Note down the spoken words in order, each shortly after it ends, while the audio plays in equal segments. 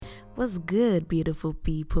What's good, beautiful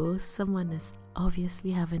people? Someone is obviously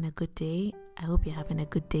having a good day. I hope you're having a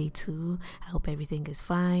good day too. I hope everything is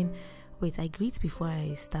fine. Wait, I greet before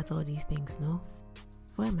I start all these things, no?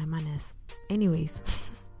 Where are my manners? Anyways,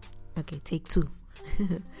 okay, take two.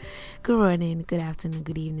 Good morning, good afternoon,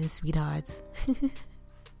 good evening, sweethearts.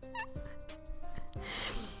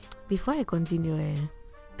 Before I continue,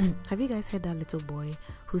 have you guys heard that little boy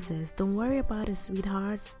who says, "Don't worry about it,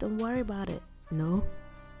 sweethearts, don't worry about it"? No?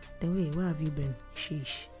 Then wait, where have you been?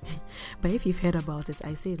 Sheesh. But if you've heard about it,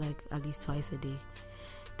 I say it like at least twice a day.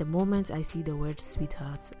 The moment I see the word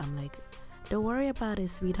sweetheart, I'm like, "Don't worry about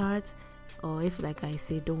it, sweetheart." Or if like I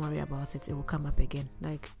say, "Don't worry about it," it will come up again.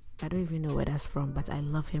 Like, I don't even know where that's from, but I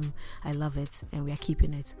love him. I love it. And we are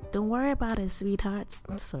keeping it. Don't worry about it, sweetheart.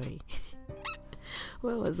 I'm sorry.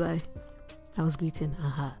 Where was I? I was greeting.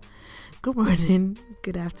 Good morning,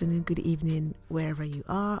 good afternoon, good evening, wherever you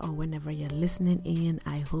are or whenever you're listening in.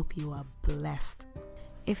 I hope you are blessed.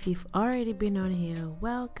 If you've already been on here,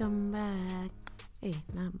 welcome back. Hey,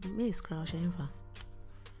 now Miss Kraushenfa.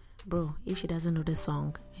 Bro, if she doesn't know the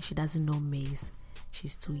song and she doesn't know Maze,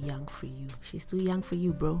 she's too young for you. She's too young for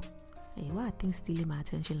you, bro. Hey, why are things stealing my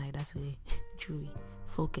attention like that today? Chewy,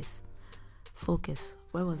 focus.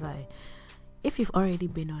 Where was I? If you've already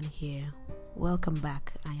been on here, welcome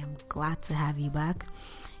back. I am glad to have you back.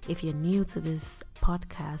 If you're new to this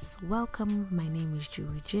podcast, welcome. My name is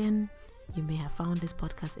Julie Jin. You may have found this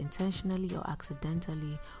podcast intentionally or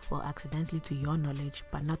accidentally to your knowledge,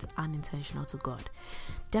 but not unintentional to God.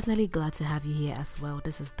 Definitely glad to have you here as well.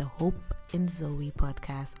 This is the Hope in Zoe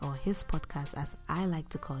podcast, or his podcast as I like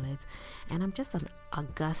to call it. And I'm just an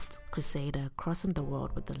august crusader crossing the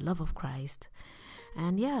world with the love of Christ.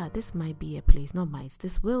 And yeah, this will be a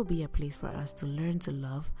place for us to learn to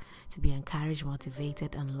love, to be encouraged,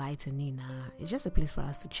 motivated, enlightened. It's just a place for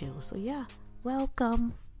us to chill. So yeah,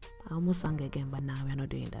 welcome. I almost sang again, but now we're not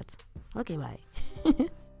doing that. Okay, bye.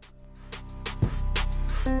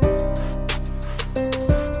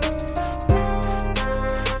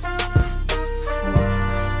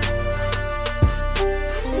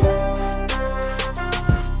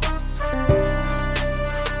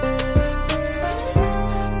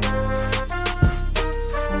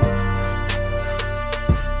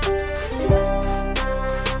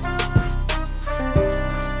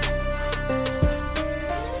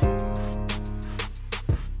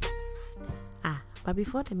 But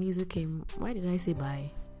before the music came, why did I say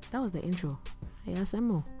bye? That was the intro.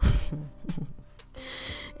 ASMO.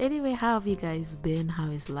 Anyway, how have you guys been? How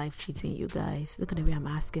is life treating you guys? Look at the way I'm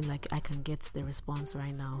asking, like I can get the response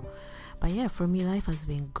right now. But yeah, for me, life has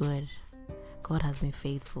been good. God has been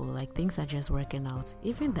faithful. Like, things are just working out.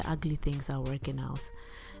 Even the ugly things are working out.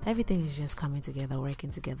 Everything is just coming together,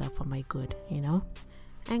 working together for my good,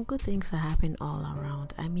 And good things are happening all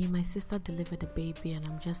around. I mean, my sister delivered a baby and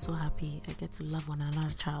I'm just so happy. I get to love on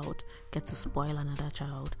another child, get to spoil another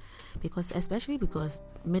child. Especially because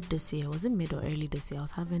mid this year, was it mid or early this year, I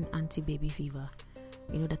was having anti-baby fever.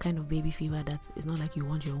 The kind of baby fever that is not like you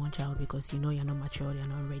want your own child because you're not mature, you're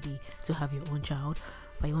not ready to have your own child.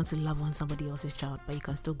 But you want to love on somebody else's child, but you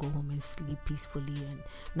can still go home and sleep peacefully and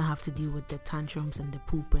not have to deal with the tantrums and the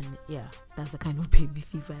poop. And yeah, that's the kind of baby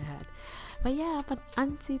fever I had. But yeah, I'm an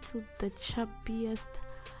auntie to the chubbiest,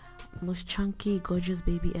 most chunky, gorgeous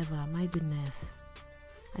baby ever. My goodness.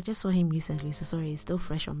 I just saw him recently, so sorry, it's still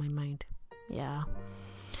fresh on my mind. Yeah.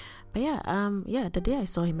 But yeah, the day I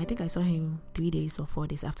saw him, I think I saw him 3 days or 4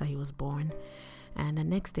 days after he was born. And the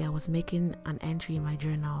next day I was making an entry in my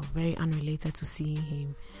journal, very unrelated to seeing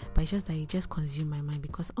him. But it's just that it just consumed my mind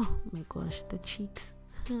because, oh my gosh, the cheeks.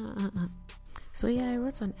 So yeah, I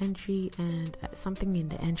wrote an entry and something in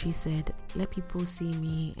the entry said, "Let people see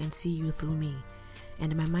me and see you through me."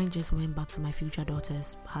 And my mind just went back to my future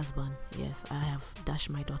daughter's husband. Yes, I have dashed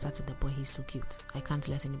my daughter to the boy. He's too cute. I can't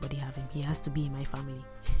let anybody have him. He has to be in my family.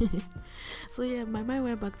 So yeah, my mind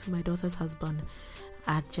went back to my daughter's husband.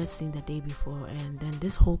 I had just seen the day before, and then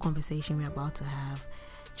this whole conversation we're about to have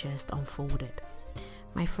just unfolded.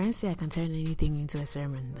 My friends say I can turn anything into a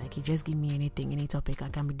sermon. Like, you just give me anything, any topic, I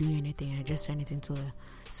can be doing anything, and I just turn it into a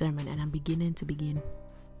sermon. And I'm beginning to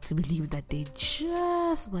believe that they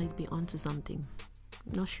just might be onto something.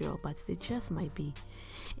 Not sure, but they just might be.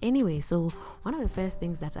 Anyway, so one of the first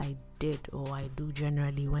things that I did, or I do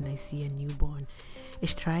generally when I see a newborn,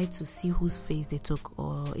 is try to see whose face they took,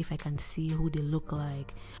 or if I can see who they look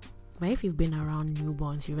like. But if you've been around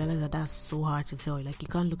newborns, you realize that that's so hard to tell. Like, you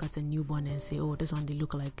can't look at a newborn and say, oh, this one they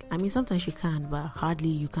look like. I mean, sometimes you can, but hardly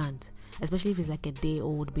you can't. Especially if it's like a day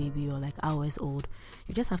old baby or like hours old.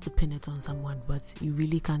 You just have to pin it on someone, but you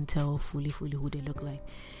really can't tell fully who they look like.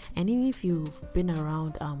 And even if you've been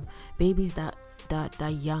around babies that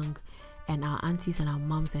young, and our aunties and our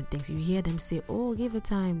moms and things, you hear them say, oh, give it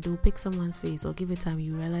time, they'll pick someone's face, or give it time,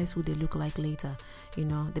 you realize who they look like later. You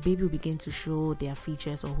know, the baby will begin to show their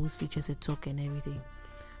features or whose features it took and everything.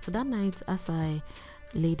 So that night, as I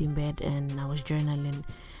laid in bed and I was journaling, and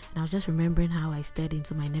I was just remembering how I stared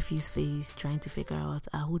into my nephew's face, trying to figure out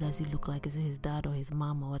who does he look like, is it his dad or his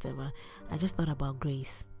mom or whatever. I just thought about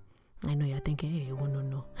Grace. I know you're thinking, hey, you won't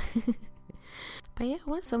know. But yeah,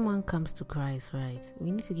 when someone comes to Christ, right,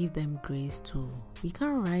 we need to give them grace too. We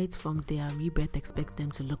can't right from their rebirth expect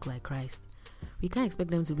them to look like Christ. We can't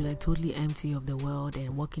expect them to be like totally empty of the world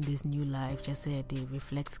and walk in this new life just so that they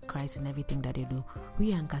reflect Christ in everything that they do.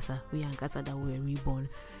 We Ankasa that we were reborn.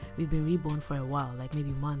 We've been reborn for a while, like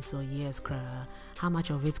maybe months or years. How much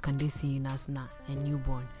of it can they see in us now, a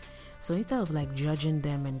newborn? So instead of like judging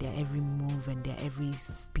them and their every move and their every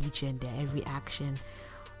speech and their every action,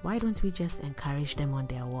 why don't we just encourage them on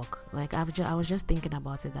their walk? Like I was just thinking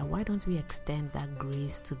about it, that why don't we extend that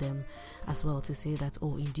grace to them as well, to say that,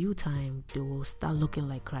 oh, in due time they will start looking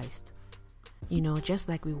like Christ. You know, just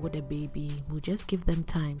like we would a baby, we'll just give them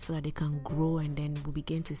time so that they can grow, and then we'll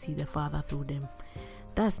begin to see the Father through them.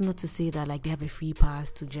 That's not to say that like they have a free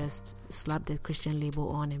pass to just slap the Christian label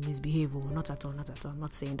on and misbehave. Not at all. I'm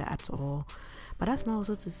not saying that at all. But that's not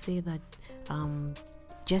also to say that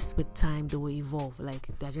just with time they will evolve. Like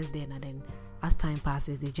they're just there, and then as time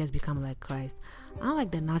passes they just become like Christ.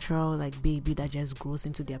 Unlike the natural like baby that just grows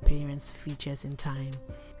into their parents' features in time.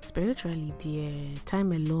 Spiritually, dear,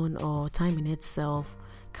 time alone or time in itself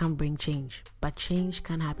can bring change, but change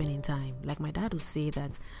can happen in time. Like my dad would say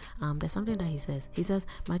that there's something that he says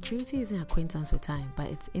maturity isn't acquaintance with time, but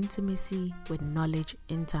it's intimacy with knowledge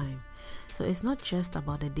in time. So it's not just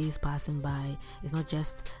about the days passing by, it's not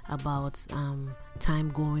just about time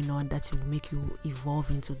going on that will make you evolve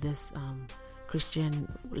into this Christian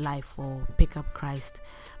life or pick up Christ,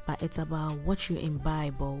 but it's about what you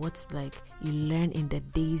imbibe or what's like you learn in the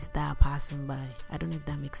days that are passing by. I don't know if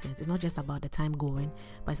that makes sense. It's not just about the time going,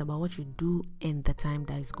 but it's about what you do in the time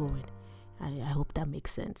that is going. I hope that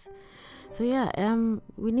makes sense. So yeah,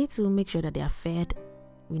 we need to make sure that they are fed.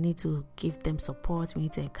 We need to give them support. We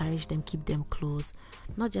need to encourage them, keep them close,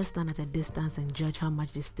 not just stand at a distance and judge how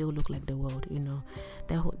much they still look like the world. You know,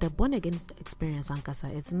 the born again experience,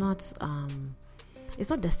 Ankasa, it's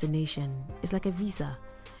not destination. It's like a visa.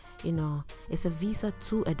 You know, it's a visa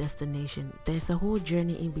to a destination. There's a whole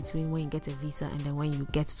journey in between when you get a visa and then when you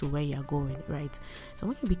get to where you're going, right? So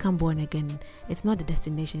when you become born again, it's not the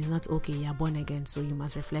destination. It's not, okay, you're born again, so you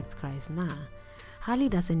must reflect Christ. Nah. Hardly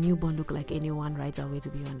does a newborn look like anyone right away, to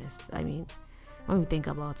be honest. I mean, when we think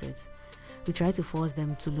about it, we try to force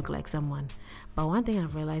them to look like someone. But one thing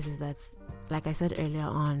I've realized is that, like I said earlier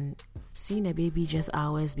on, seeing a baby just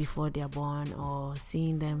hours before they're born or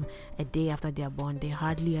seeing them a day after they're born, they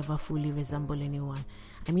hardly ever fully resemble anyone.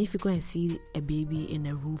 I mean, if you go and see a baby in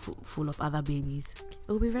a room full of other babies,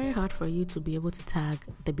 it will be very hard for you to be able to tag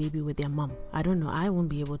the baby with their mom. I don't know, I won't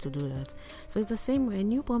be able to do that. So it's the same way. A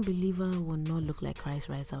newborn believer will not look like Christ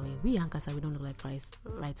right away. We Ankasa, we don't look like Christ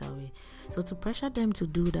right away. So to pressure them to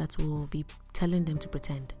do that will be telling them to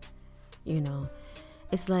pretend. You know,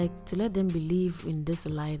 it's like to let them believe in this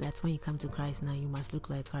lie that when you come to Christ now you must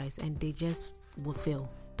look like Christ, and they just will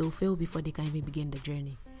fail. They'll fail before they can even begin the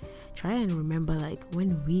journey. Try and remember like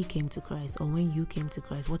when we came to Christ or when you came to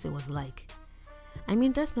Christ, what it was like. I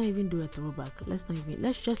mean, let's not even do a throwback.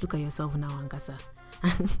 Let's just look at yourself now, Ankasa.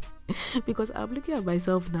 Because I'm looking at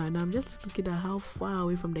myself now and I'm just looking at how far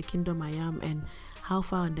away from the kingdom I am and how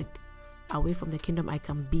far away from the kingdom I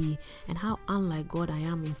can be, and how unlike God I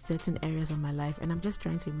am in certain areas of my life. And I'm just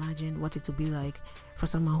trying to imagine what it would be like for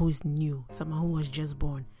someone who is new, someone who was just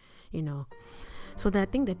born, you know. So the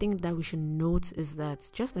thing that we should note is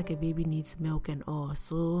that just like a baby needs milk and all,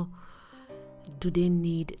 so do they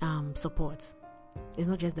need support. It's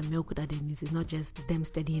not just the milk that they need. It's not just them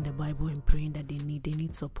studying the Bible and praying that they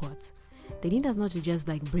need support. They need us not to just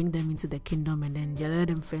like bring them into the kingdom and then let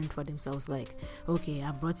them fend for themselves, like, okay,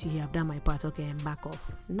 I brought you here, I've done my part, okay, and back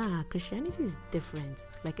off. Nah, Christianity is different.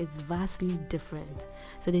 Like, it's vastly different.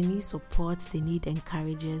 So they need support, they need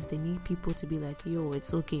encouragers, they need people to be like, yo,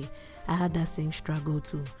 it's okay. I had that same struggle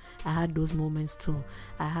too. I had those moments too.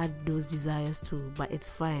 I had those desires too. But it's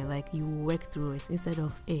fine. Like, you will work through it instead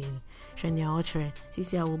of, hey, Shania Otre,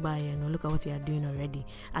 Sisi Awubaye, no, look at what you are doing already.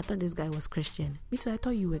 I thought this guy was Christian. Me too, I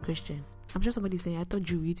thought you were Christian. I'm sure somebody saying, I thought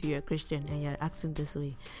you too, you're a Christian and you're acting this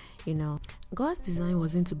way. God's design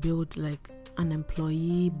wasn't to build like an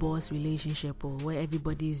employee boss relationship or where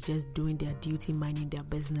everybody is just doing their duty, minding their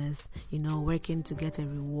business, working to get a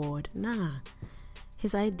reward. Nah.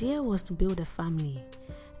 His idea was to build a family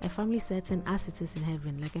setting as it is in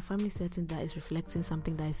heaven, like a family setting that is reflecting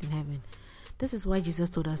something that is in heaven. This is why Jesus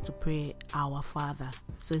told us to pray our Father.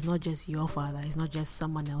 So it's not just your Father, it's not just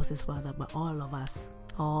someone else's Father, but all of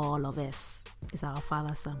us is our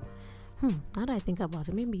Father's Son. Now that I think about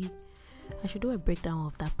it, maybe I should do a breakdown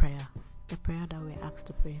of that prayer, the prayer that we're asked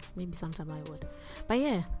to pray. Maybe sometime I would. But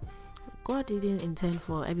yeah, God didn't intend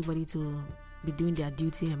for everybody to be doing their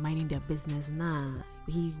duty and minding their business. Nah,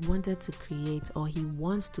 he wanted to create, or he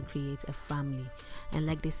wants to create, a family. And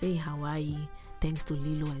like they say in Hawaii, thanks to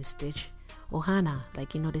Lilo and Stitch, Ohana,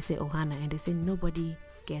 they say Ohana, and they say nobody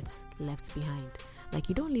gets left behind. Like,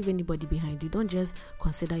 you don't leave anybody behind. You don't just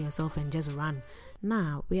consider yourself and just run.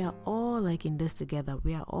 Nah, we are all like in this together.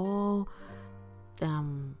 We are all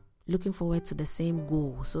looking forward to the same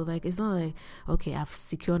goal. So like, it's not like, okay, I've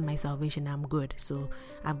secured my salvation, I'm good, so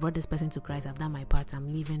I've brought this person to Christ, I've done my part, I'm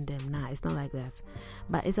leaving them. Nah, it's not like that.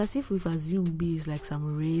 But it's as if we've assumed it's like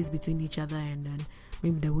some race between each other, and then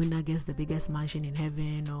maybe the winner gets the biggest mansion in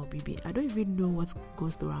heaven, or maybe I don't even know what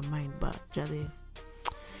goes through our mind. But Jade,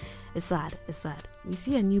 it's sad. We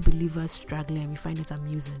see a new believer struggling and we find it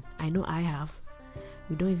amusing. I know I have.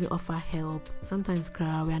 We don't even offer help. Sometimes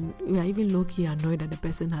we are even low-key annoyed that the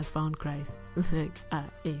person has found Christ. Like,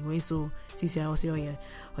 hey, wait, so Sisi, I say,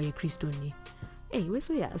 or you Christian. Hey, wait,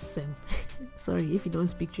 so yeah, Sam. Sorry if you don't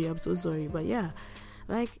speak tree, I'm so sorry. But yeah,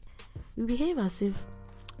 like, we behave as if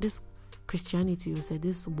this Christianity, or say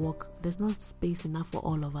this walk, there's not space enough for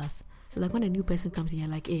all of us. So like, when a new person comes in, you're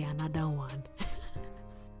like, hey, another one.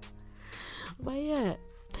 But yeah,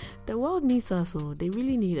 the world needs us, so they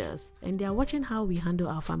really need us, and they are watching how we handle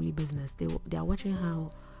our family business. They are watching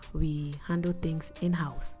how we handle things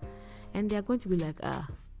in-house, and they are going to be like,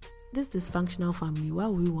 this dysfunctional family, why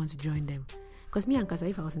would we want to join them? Because me and Kasa,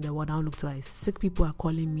 if I was in the world, I would look twice. Sick people are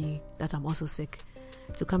calling me that I'm also sick,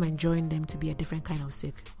 to come and join them to be a different kind of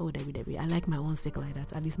sick. Oh, Debbie, I like my own sick like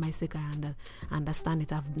that. At least my sick, I understand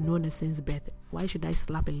it. I've known it since birth. Why should I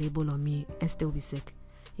slap a label on me and still be sick?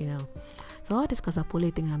 So all this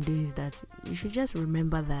Kasapole thing I'm doing is that you should just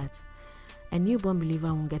remember that a newborn believer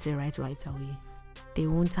won't get it right away. They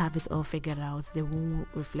won't have it all figured out. They won't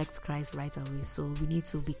reflect Christ right away. So we need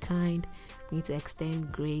to be kind. We need to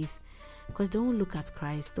extend grace, because they won't look at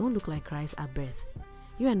Christ. They don't look like Christ at birth.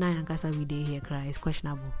 You and I and Kasa, we day here Christ,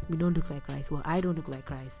 questionable. We don't look like Christ. Well, I don't look like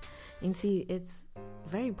Christ. And see, it's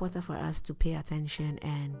very important for us to pay attention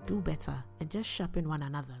and do better and just sharpen one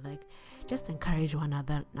another. Like, just encourage one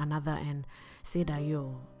another and say that,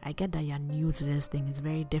 I get that you're new to this thing. It's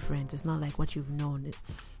very different. It's not like what you've known,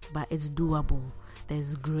 but it's doable.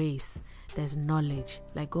 There's grace. There's knowledge.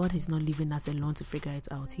 Like, God is not leaving us alone to figure it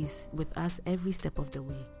out. He's with us every step of the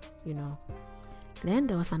way, Then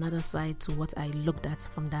there was another side to what I looked at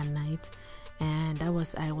from that night, and that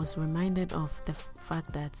was, I was reminded of the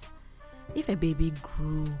fact that if a baby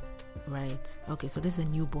grew, right, okay, so this is a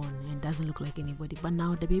newborn and doesn't look like anybody, but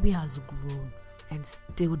now the baby has grown and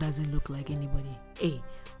still doesn't look like anybody. Hey,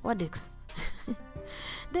 what next?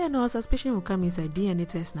 Then our suspicion will come inside DNA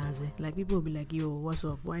test Nazi. Like, people will be like, what's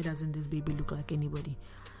up? Why doesn't this baby look like anybody?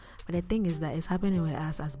 But the thing is that it's happening with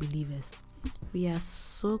us as believers. We are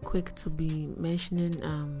so quick to be mentioning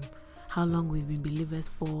how long we've been believers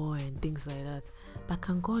for and things like that. But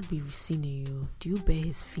can God be seen in you? Do you bear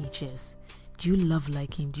his features? Do you love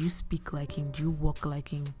like him? Do you speak like him? Do you walk like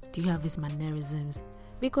him? Do you have his mannerisms?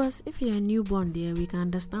 Because if you're a newborn there, we can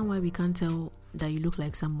understand why we can't tell that you look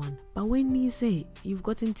like someone. But when you say you've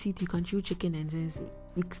gotten teeth, you can chew chicken, and since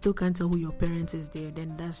we still can't tell who your parents is there,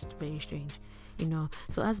 then that's very strange.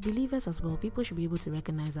 So as believers as well, people should be able to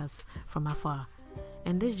recognize us from afar.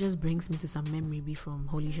 And this just brings me to some memory from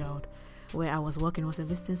Holy Child, where I was working. It was a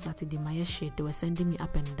visiting Saturday, my shit, they were sending me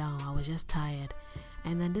up and down. I was just tired.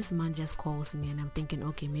 And then this man just calls me, and I'm thinking,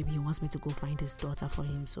 okay, maybe he wants me to go find his daughter for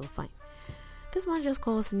him, so fine. This man just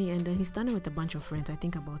calls me, and then he's standing with a bunch of friends, I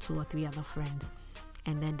think about 2 or 3 other friends.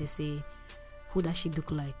 And then they say, who does she look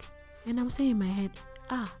like? And I'm saying in my head,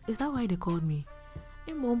 is that why they called me?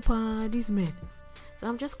 Hey, Mompa, these men. So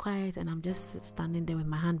I'm just quiet, and I'm just standing there with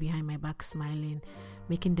my hand behind my back, smiling,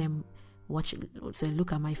 making them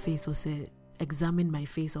look at my face, or say, examine my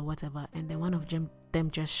face or whatever, and then one of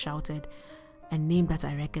them just shouted a name that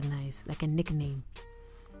I recognize, like a nickname.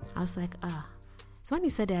 I was like, So when he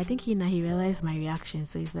said that, I think he realized my reaction.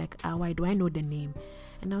 So he's like, why do I know the name?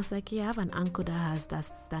 And I was like, yeah, I have an uncle that has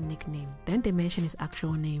that nickname. Then they mentioned his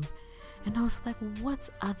actual name. And I was like, what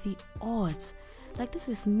are the odds? Like, this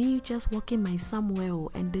is me just walking my somewhere,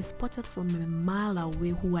 and they spotted from a mile away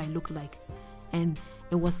who I look like. And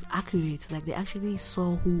it was accurate. Like, they actually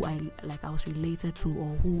saw who I was related to, or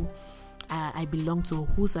who I belong to, or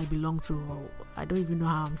whose I belong to, or I don't even know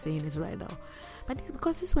how I'm saying it right now. But it's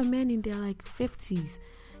because these were men in their 50s.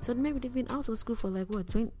 So maybe they've been out of school for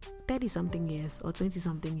 30 something years or 20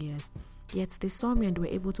 something years. Yet they saw me and they were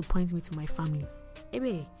able to point me to my family.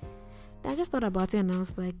 Ebe, I just thought about it and I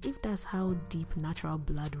was like, if that's how deep natural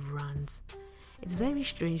blood runs, it's very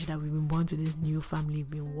strange that we've been born to this new family,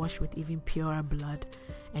 been washed with even purer blood,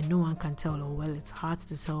 and no one can tell, or well, it's hard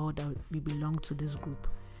to tell that we belong to this group.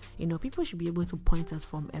 People should be able to point us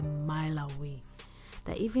from a mile away.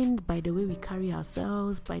 That even by the way we carry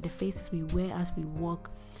ourselves, by the faces we wear as we walk,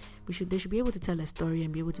 they should be able to tell a story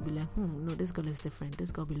and be able to be like, no, this girl is different. This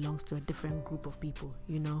girl belongs to a different group of people,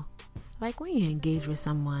 Like when you engage with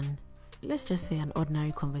someone, let's just say an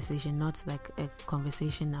ordinary conversation, not like a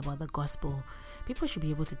conversation about the gospel, people should be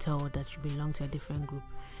able to tell that you belong to a different group.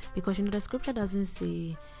 Because the scripture doesn't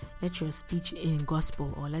say let your speech in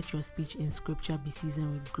gospel or let your speech in scripture be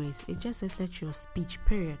seasoned with grace. It just says let your speech,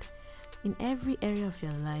 period. In every area of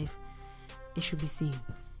your life, it should be seen.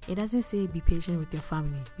 It doesn't say be patient with your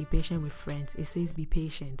family, be patient with friends. It says be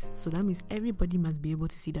patient. So that means everybody must be able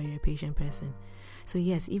to see that you're a patient person. So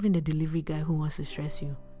yes, even the delivery guy who wants to stress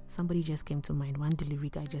you, somebody just came to mind. One delivery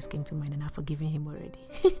guy just came to mind and I've forgiven him already.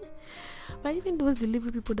 But even those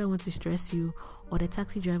delivery people that want to stress you, or the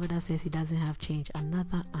taxi driver that says he doesn't have change,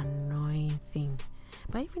 another annoying thing.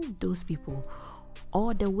 But even those people,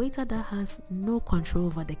 or the waiter that has no control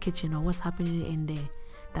over the kitchen or what's happening in there,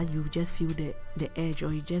 that you just feel the edge,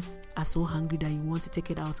 or you just are so hungry that you want to take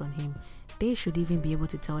it out on him, they should even be able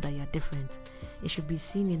to tell that you're different. It should be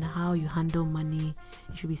seen in how you handle money.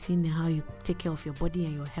 It should be seen in how you take care of your body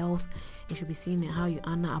and your health. It should be seen in how you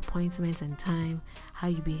honor appointments and time, how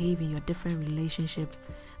you behave in your different relationships.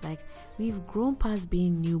 Like, we've grown past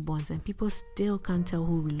being newborns and people still can't tell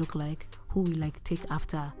who we look like, who we take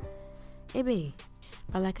after. Ebe.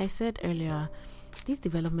 But like I said earlier, these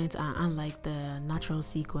developments are unlike the natural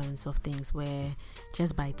sequence of things where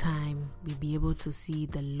just by time we'll be able to see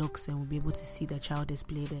the looks and we'll be able to see the child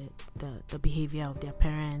display the behavior of their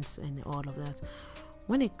parents and all of that.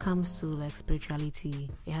 When it comes to spirituality,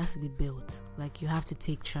 it has to be built. You have to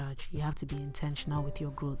take charge. You have to be intentional with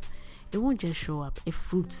your growth. It won't just show up. It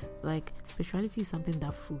fruits. Spirituality is something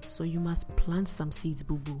that fruits. So you must plant some seeds,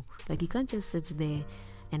 boo-boo. You can't just sit there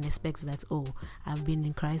and expect that, I've been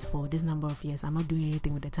in Christ for this number of years, I'm not doing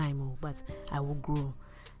anything with the time, but I will grow.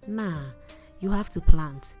 Nah, you have to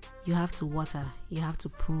plant, you have to water, you have to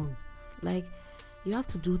prune. You have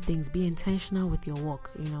to do things, be intentional with your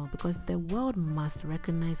work, because the world must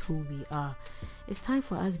recognize who we are. It's time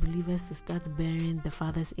for us believers to start bearing the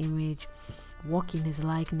Father's image, walk in His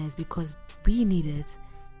likeness, because we need it,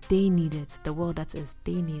 they need it, the world that is,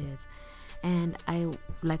 they need it. And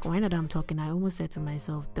right now that I'm talking, I almost said to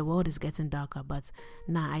myself, the world is getting darker, but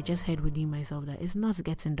I just heard within myself that it's not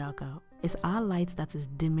getting darker. It's our light that is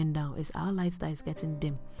dimming down. It's our light that is getting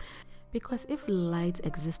dim. Because if light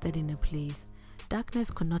existed in a place, darkness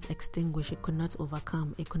could not extinguish, it could not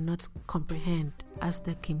overcome, it could not comprehend, as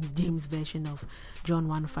the King James version of John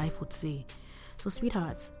 1:5 would say. So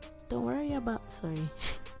sweethearts, don't worry about,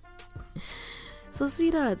 So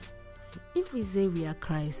sweethearts, if we say we are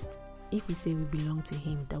Christ, if we say we belong to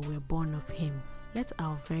Him, that we're born of Him, let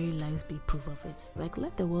our very lives be proof of it.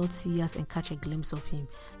 Let the world see us and catch a glimpse of Him.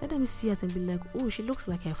 Let them see us and be like, oh, she looks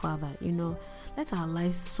like her father, Let our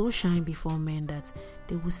lives so shine before men that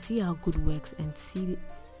they will see our good works and see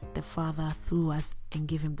the Father through us and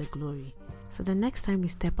give Him the glory. So the next time we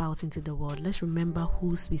step out into the world, let's remember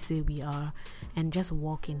whose we say we are and just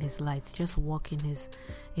walk in His light, just walk in His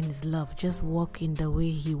love, just walk in the way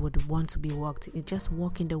He would want to be walked, just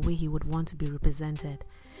walk in the way He would want to be represented.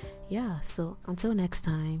 Yeah, so until next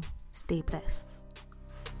time, stay blessed.